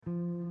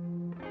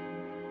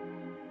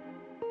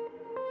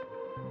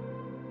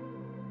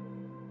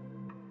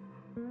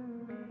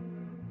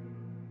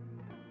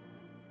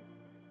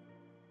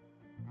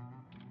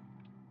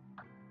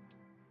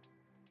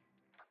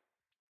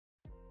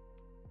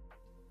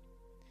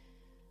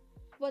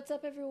What's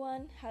up,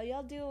 everyone? How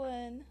y'all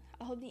doing?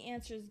 I hope the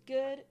answer is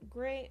good,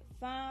 great,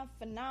 fine,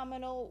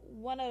 phenomenal,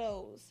 one of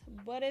those.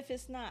 But if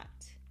it's not,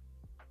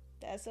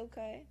 that's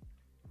okay.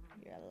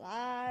 You're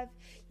alive.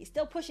 You're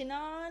still pushing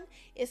on.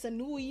 It's a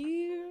new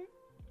year.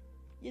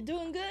 You're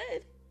doing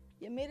good.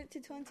 You made it to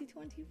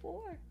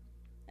 2024.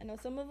 I know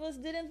some of us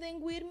didn't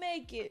think we'd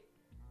make it,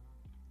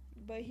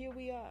 but here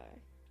we are.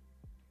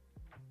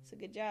 So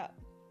good job.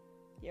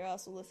 You're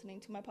also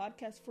listening to my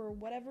podcast for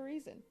whatever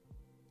reason.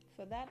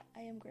 For that,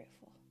 I am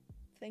grateful.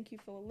 Thank you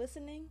for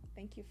listening.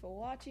 Thank you for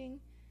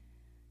watching.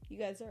 You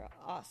guys are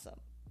awesome.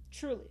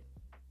 Truly.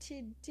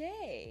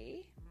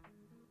 Today,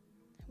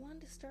 I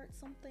wanted to start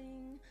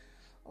something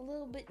a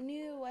little bit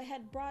new. I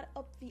had brought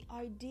up the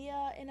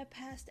idea in a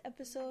past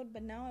episode,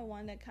 but now I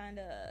want to kind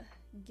of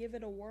give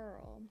it a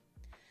whirl.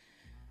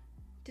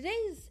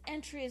 Today's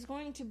entry is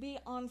going to be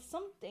on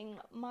something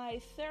my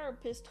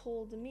therapist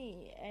told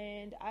me,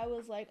 and I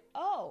was like,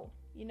 oh,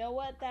 you know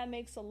what? That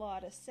makes a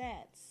lot of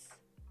sense.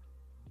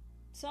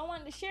 So I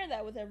wanted to share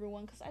that with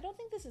everyone because I don't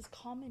think this is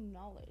common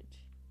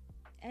knowledge,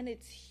 and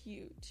it's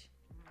huge.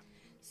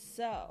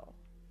 So,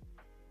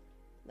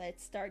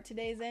 let's start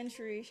today's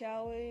entry,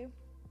 shall we?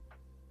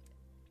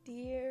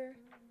 Dear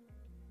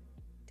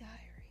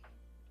Diary,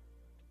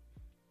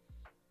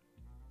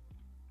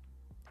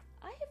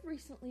 I have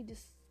recently not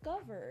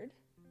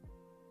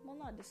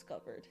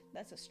discovered,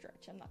 that's a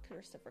stretch. I'm not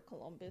Christopher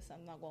Columbus.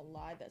 I'm not gonna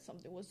lie that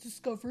something was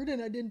discovered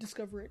and I didn't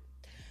discover it.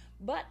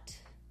 But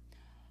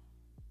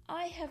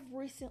I have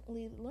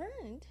recently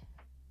learned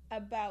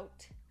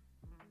about,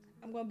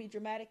 I'm gonna be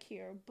dramatic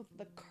here, but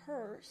the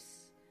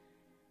curse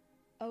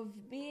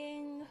of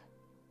being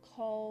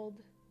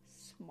called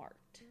smart,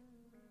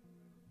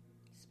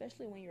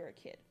 especially when you're a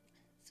kid.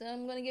 So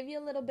I'm gonna give you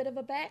a little bit of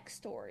a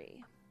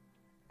backstory.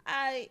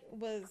 I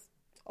was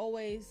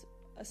always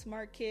a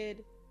smart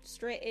kid,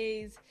 straight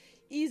A's,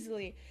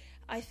 easily.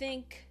 I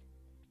think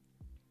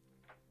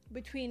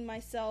between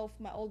myself,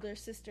 my older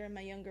sister, and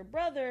my younger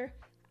brother,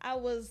 I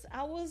was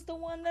the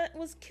one that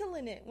was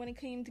killing it when it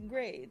came to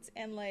grades.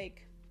 And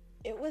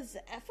it was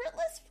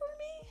effortless for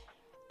me.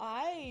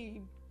 I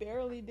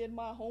barely did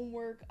my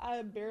homework.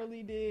 I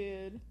barely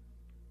did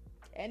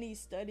any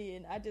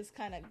studying. I just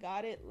kind of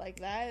got it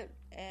like that,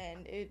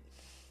 and it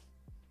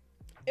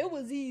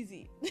was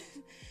easy.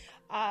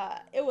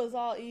 It was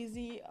all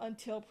easy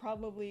until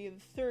probably the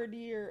third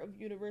year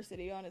of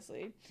university,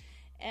 honestly.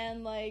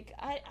 And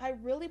I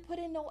really put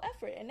in no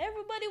effort, and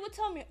everybody would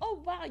tell me,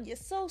 oh wow, you're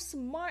so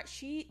smart,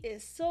 she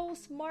is so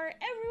smart.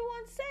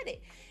 Everyone said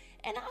it,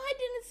 and I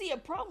didn't see a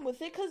problem with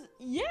it because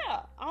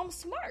yeah, I'm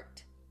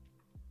smart.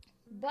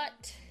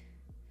 But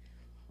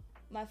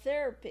my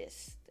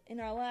therapist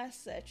in our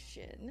last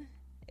session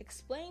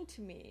explained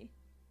to me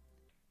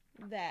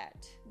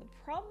that the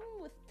problem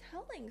with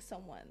telling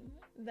someone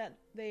that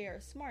they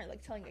are smart,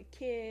 like telling a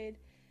kid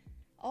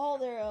all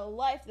their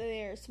life that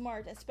they are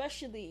smart,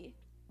 especially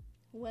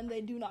when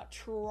they do not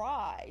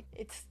try,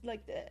 it's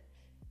like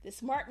the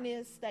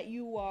smartness that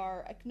you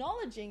are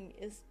acknowledging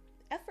is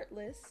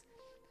effortless.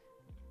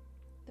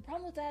 The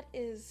problem with that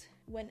is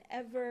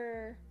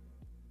whenever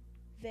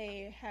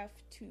they have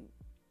to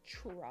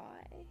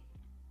try,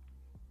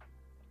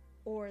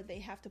 or they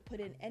have to put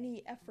in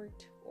any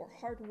effort or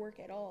hard work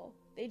at all,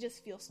 they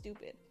just feel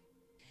stupid.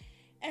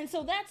 And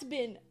so that's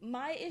been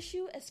my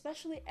issue,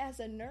 especially as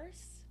a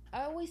nurse.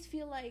 I always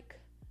feel like,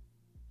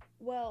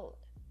 well,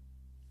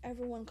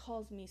 everyone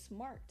calls me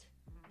smart.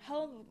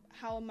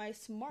 How am I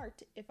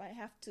smart if I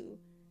have to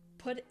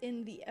put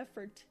in the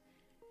effort,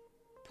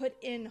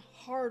 put in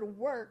hard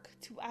work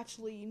to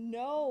actually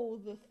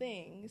know the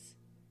things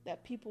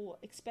that people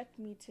expect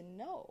me to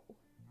know?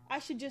 I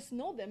should just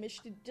know them. It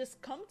should just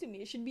come to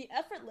me. It should be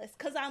effortless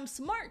because I'm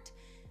smart.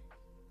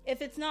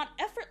 If it's not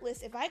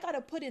effortless, if I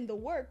gotta put in the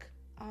work,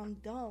 I'm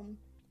dumb.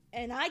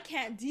 And I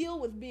can't deal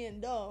with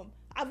being dumb.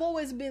 I've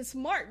always been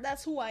smart.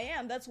 That's who I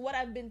am. That's what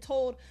I've been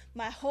told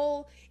my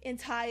whole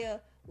entire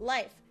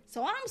life.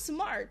 So I'm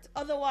smart.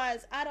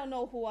 Otherwise, I don't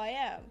know who I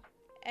am.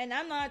 And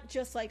I'm not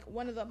just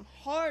one of them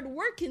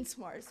hard-working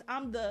smarts.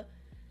 I'm the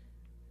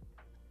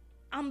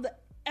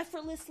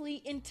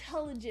effortlessly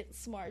intelligent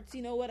smarts.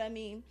 You know what I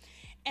mean?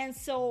 And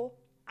so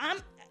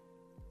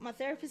my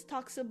therapist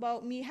talks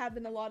about me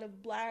having a lot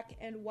of black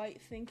and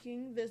white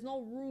thinking. There's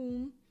no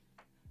room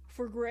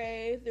for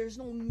gray. There's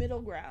no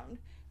middle ground.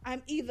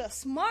 I'm either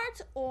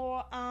smart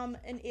or I'm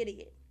an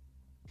idiot.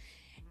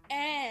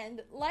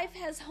 And life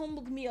has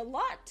humbled me a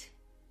lot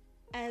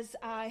as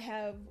I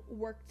have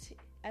worked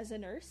as a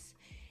nurse.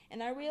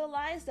 And I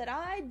realized that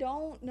I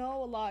don't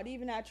know a lot.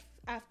 Even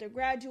after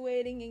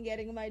graduating and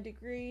getting my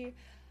degree,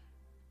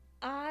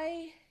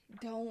 I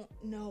don't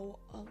know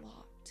a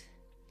lot.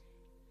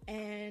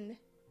 And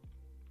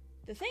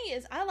the thing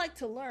is, I like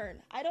to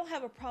learn. I don't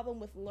have a problem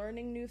with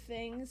learning new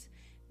things.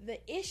 The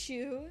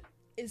issue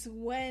is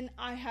when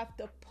I have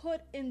to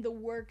put in the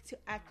work to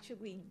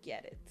actually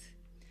get it.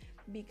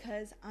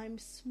 Because I'm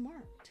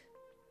smart.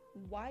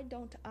 Why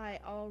don't I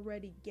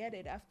already get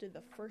it after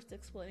the first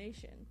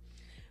explanation?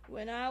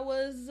 When I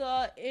was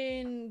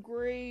in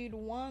grade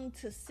 1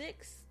 to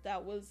 6,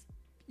 that was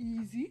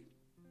easy.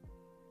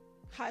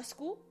 High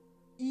school,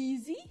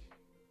 easy.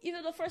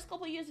 Even the first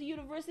couple years of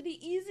university,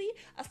 easy.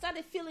 I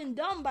started feeling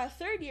dumb by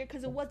third year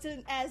because it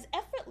wasn't as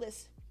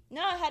effortless.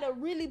 Now I had to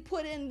really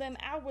put in them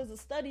hours of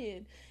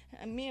studying.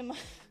 And me and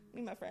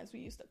my friends, we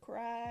used to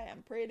cry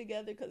and pray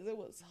together because it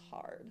was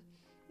hard.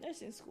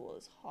 Nursing school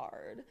is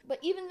hard. But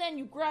even then,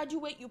 you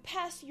graduate, you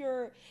pass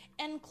your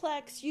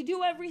NCLEX, you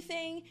do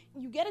everything,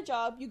 you get a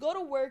job, you go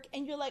to work,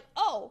 and you're like,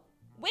 oh,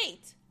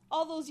 wait,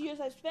 all those years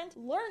I've spent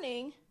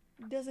learning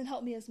doesn't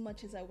help me as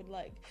much as I would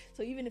like.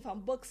 So even if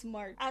I'm book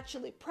smart,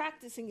 actually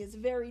practicing is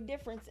very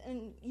different.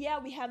 And yeah,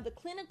 we have the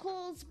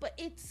clinicals, but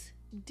it's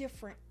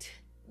different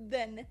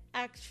than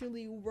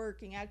actually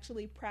working,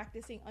 actually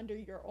practicing under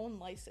your own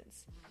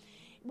license.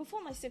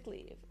 Before my sick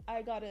leave,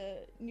 I got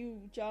a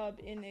new job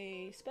in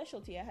a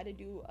specialty. I had to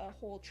do a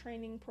whole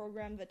training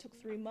program that took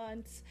 3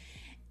 months,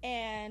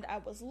 and I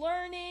was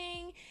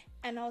learning,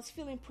 and I was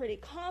feeling pretty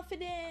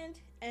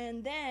confident.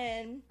 And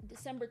then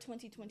December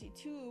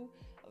 2022,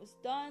 I was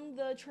done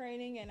the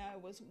training and I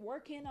was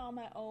working on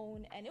my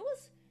own, and it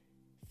was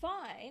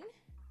fine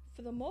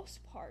for the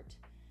most part,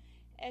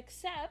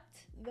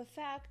 except the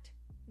fact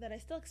that I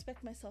still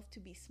expect myself to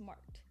be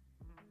smart.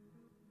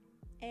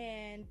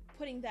 And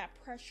putting that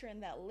pressure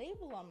and that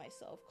label on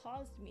myself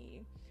caused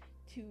me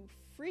to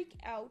freak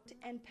out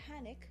and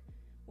panic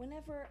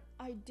whenever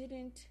I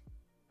didn't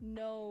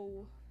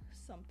know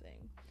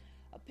something.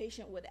 A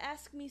patient would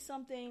ask me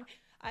something,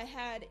 I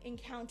had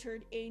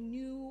encountered a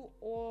new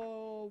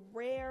or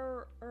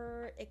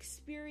rarer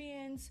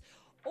experience,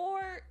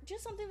 or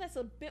just something that's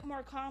a bit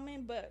more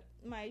common but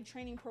my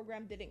training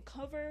program didn't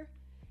cover.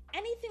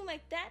 Anything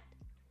like that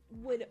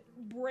would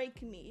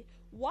break me.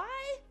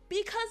 Why?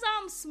 Because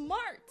I'm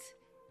smart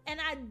and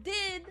I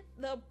did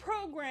the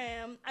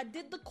program, I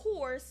did the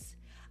course.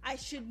 I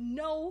should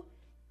know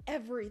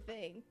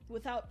everything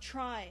without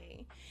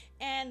trying.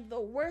 And the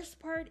worst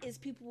part is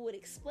people would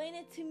explain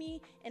it to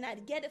me and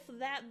I'd get it for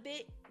that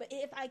bit, but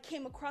if I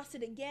came across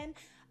it again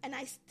and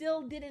I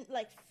still didn't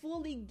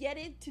fully get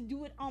it to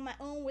do it on my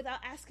own without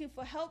asking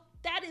for help,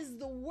 that is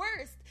the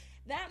worst.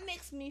 That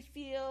makes me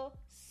feel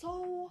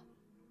so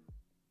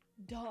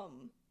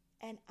dumb.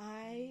 And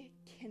I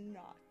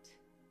cannot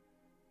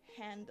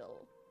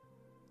handle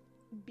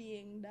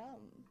being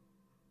dumb.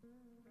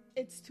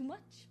 It's too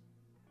much.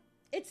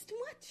 It's too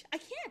much. I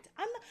can't.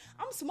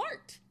 I'm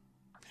smart.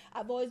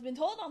 I've always been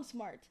told I'm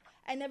smart.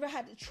 I never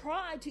had to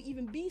try to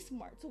even be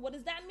smart. So what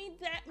does that mean?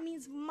 That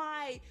means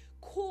my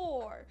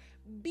core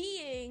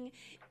being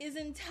is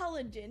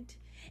intelligent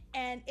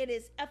and it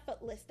is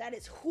effortless. That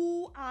is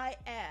who I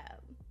am.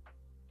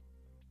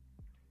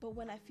 But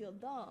when I feel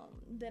dumb,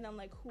 then I'm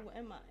like, who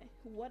am I?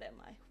 What am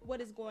I? What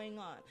is going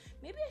on?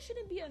 Maybe I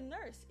shouldn't be a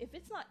nurse. If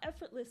it's not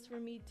effortless for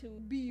me to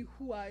be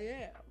who I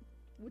am,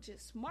 which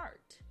is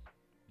smart,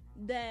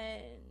 then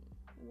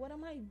what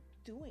am I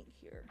doing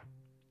here?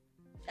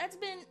 That's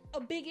been a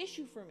big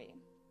issue for me.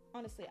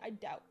 Honestly, I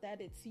doubt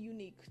that it's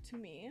unique to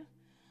me.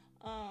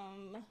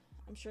 I'm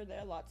sure there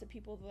are lots of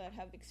people that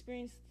have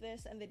experienced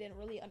this and they didn't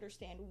really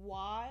understand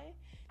why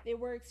they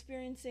were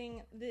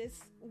experiencing this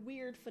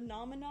weird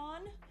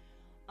phenomenon.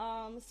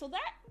 So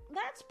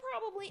that's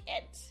probably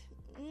it.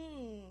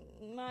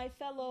 My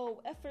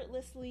fellow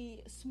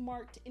effortlessly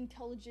smart,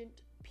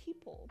 intelligent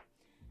people.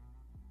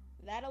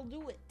 That'll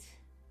do it.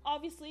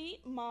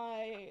 Obviously,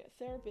 my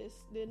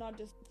therapist did not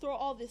just throw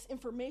all this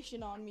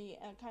information on me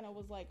and kind of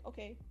was like,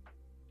 okay,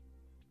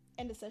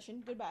 end the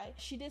session, goodbye.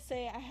 She did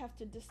say I have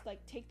to just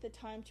take the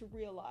time to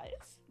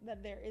realize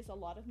that there is a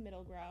lot of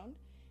middle ground.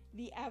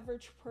 The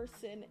average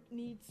person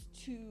needs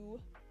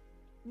to...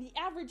 The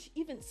average,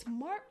 even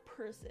smart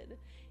person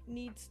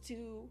needs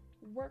to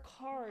work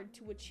hard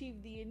to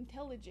achieve the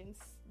intelligence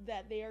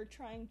that they are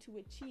trying to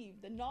achieve,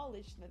 the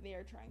knowledge that they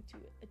are trying to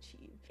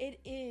achieve. It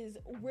is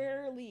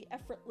rarely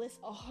effortless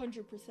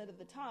 100% of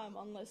the time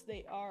unless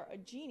they are a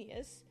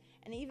genius.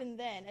 And even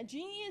then, a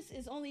genius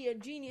is only a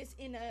genius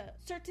in a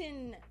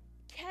certain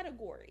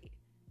category.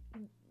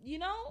 They're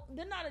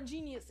not a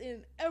genius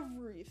in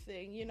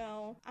everything,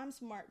 I'm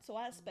smart, so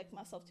I expect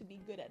myself to be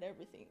good at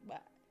everything,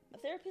 but my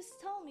therapists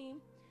tell me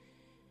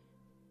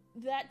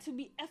that to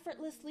be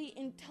effortlessly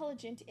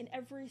intelligent in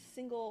every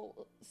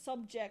single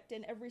subject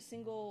and every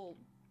single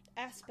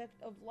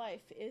aspect of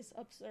life is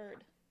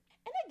absurd.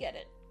 And I get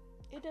it.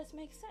 It does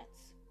make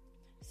sense.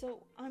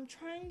 So I'm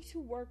trying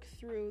to work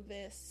through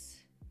this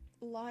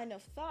line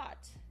of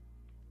thought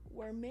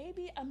where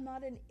maybe I'm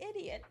not an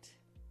idiot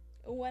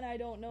when I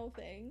don't know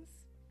things.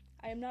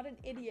 I am not an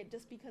idiot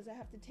just because I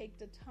have to take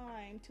the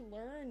time to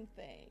learn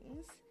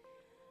things.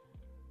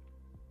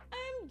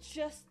 I'm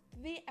just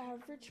the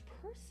average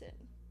person.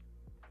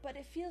 But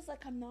it feels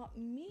like I'm not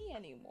me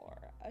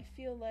anymore. I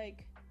feel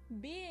like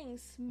being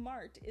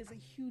smart is a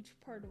huge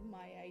part of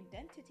my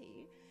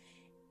identity.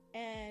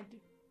 And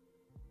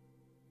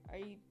are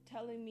you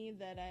telling me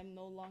that I'm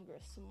no longer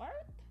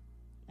smart?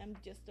 I'm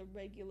just a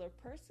regular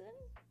person?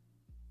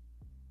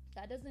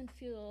 That doesn't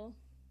feel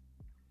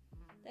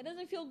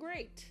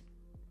great.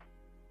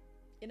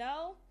 You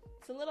know?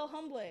 It's a little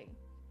humbling.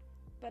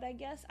 But I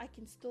guess I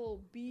can still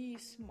be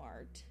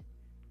smart.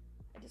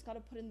 I just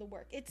gotta put in the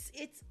work.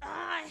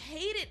 I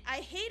hate it. I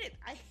hate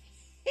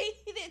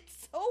it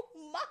so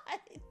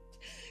much.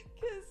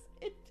 Because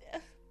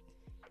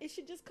it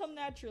should just come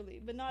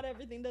naturally. But not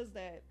everything does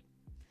that.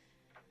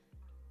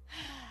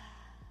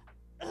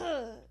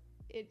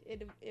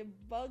 It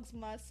bugs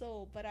my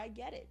soul. But I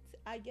get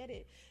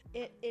it.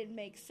 It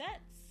makes sense.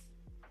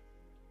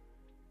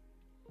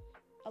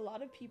 A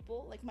lot of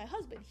people, like my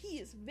husband, he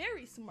is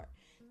very smart.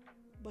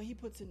 But he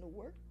puts in the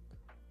work.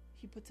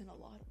 He puts in a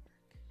lot of work.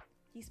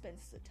 He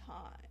spends the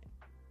time.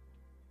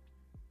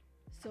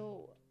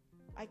 So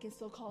I can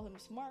still call him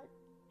smart.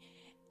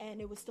 And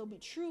it would still be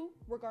true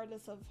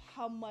regardless of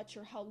how much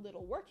or how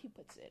little work he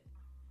puts in.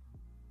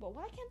 But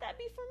why can't that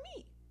be for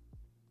me?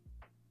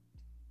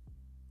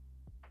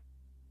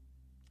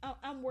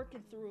 I'm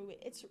working through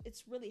it.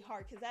 It's really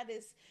hard because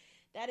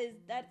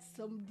that's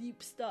some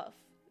deep stuff.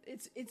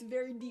 It's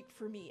very deep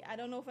for me. I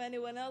don't know for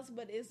anyone else,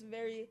 but it's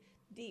very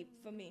deep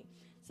for me.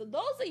 So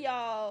those of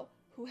y'all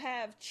who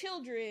have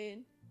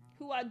children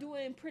who are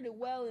doing pretty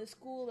well in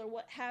school or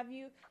what have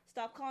you,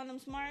 stop calling them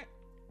smart.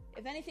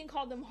 If anything,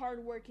 call them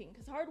hardworking.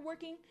 Because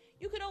hardworking,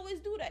 you can always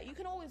do that. You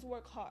can always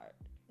work hard.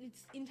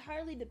 It's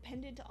entirely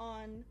dependent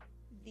on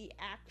the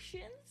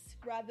actions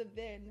rather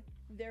than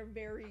their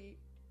very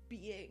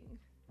being.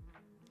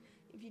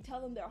 If you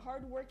tell them they're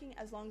hardworking,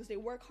 as long as they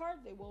work hard,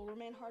 they will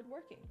remain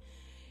hardworking.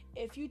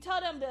 If you tell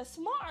them they're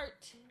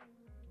smart,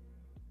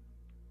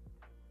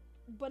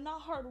 but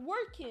not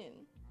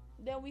hardworking,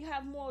 then we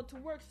have more to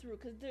work through,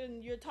 because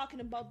then you're talking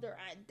about their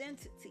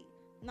identity,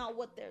 not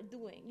what they're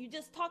doing. You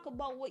just talk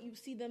about what you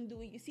see them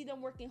doing. You see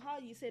them working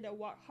hard, you say they're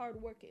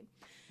hardworking.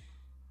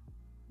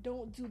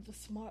 Don't do the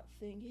smart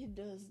thing. It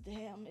does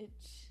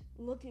damage.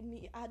 Look at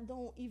me. I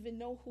don't even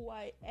know who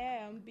I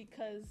am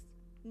because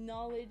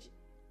knowledge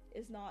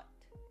is not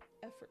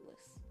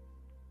effortless.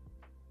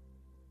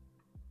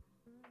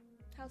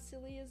 How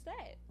silly is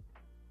that?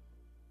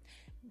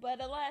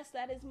 But alas,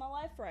 that is my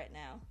life right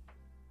now.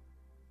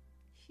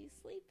 She's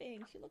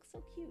sleeping. She looks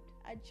so cute.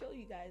 I'd show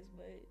you guys,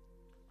 but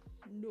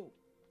no.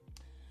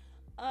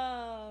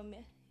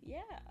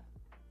 Yeah.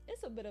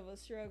 It's a bit of a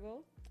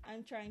struggle.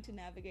 I'm trying to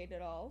navigate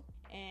it all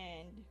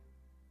and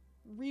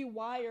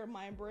rewire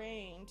my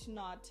brain to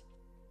not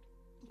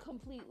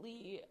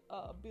completely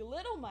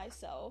belittle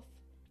myself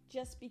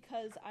just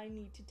because I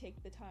need to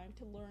take the time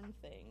to learn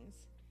things.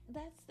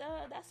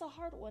 That's a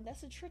hard one.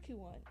 That's a tricky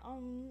one.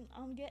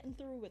 I'm getting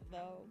through it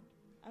though.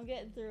 I'm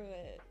getting through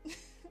it.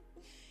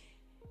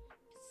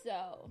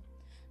 So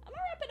I'm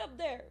gonna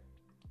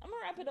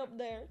wrap it up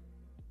there.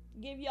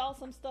 Give y'all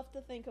some stuff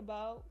to think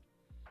about.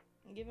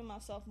 I'm giving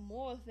myself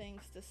more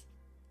things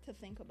to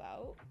think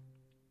about.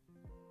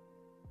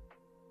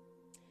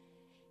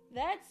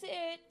 That's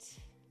it.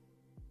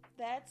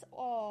 That's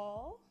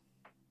all.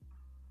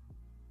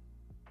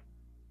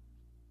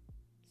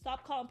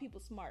 Stop calling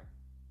people smart.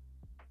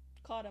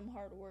 Call them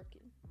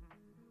hardworking.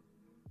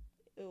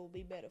 It will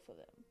be better for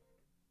them.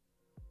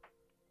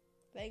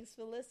 Thanks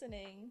for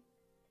listening.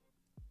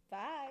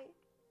 Bye.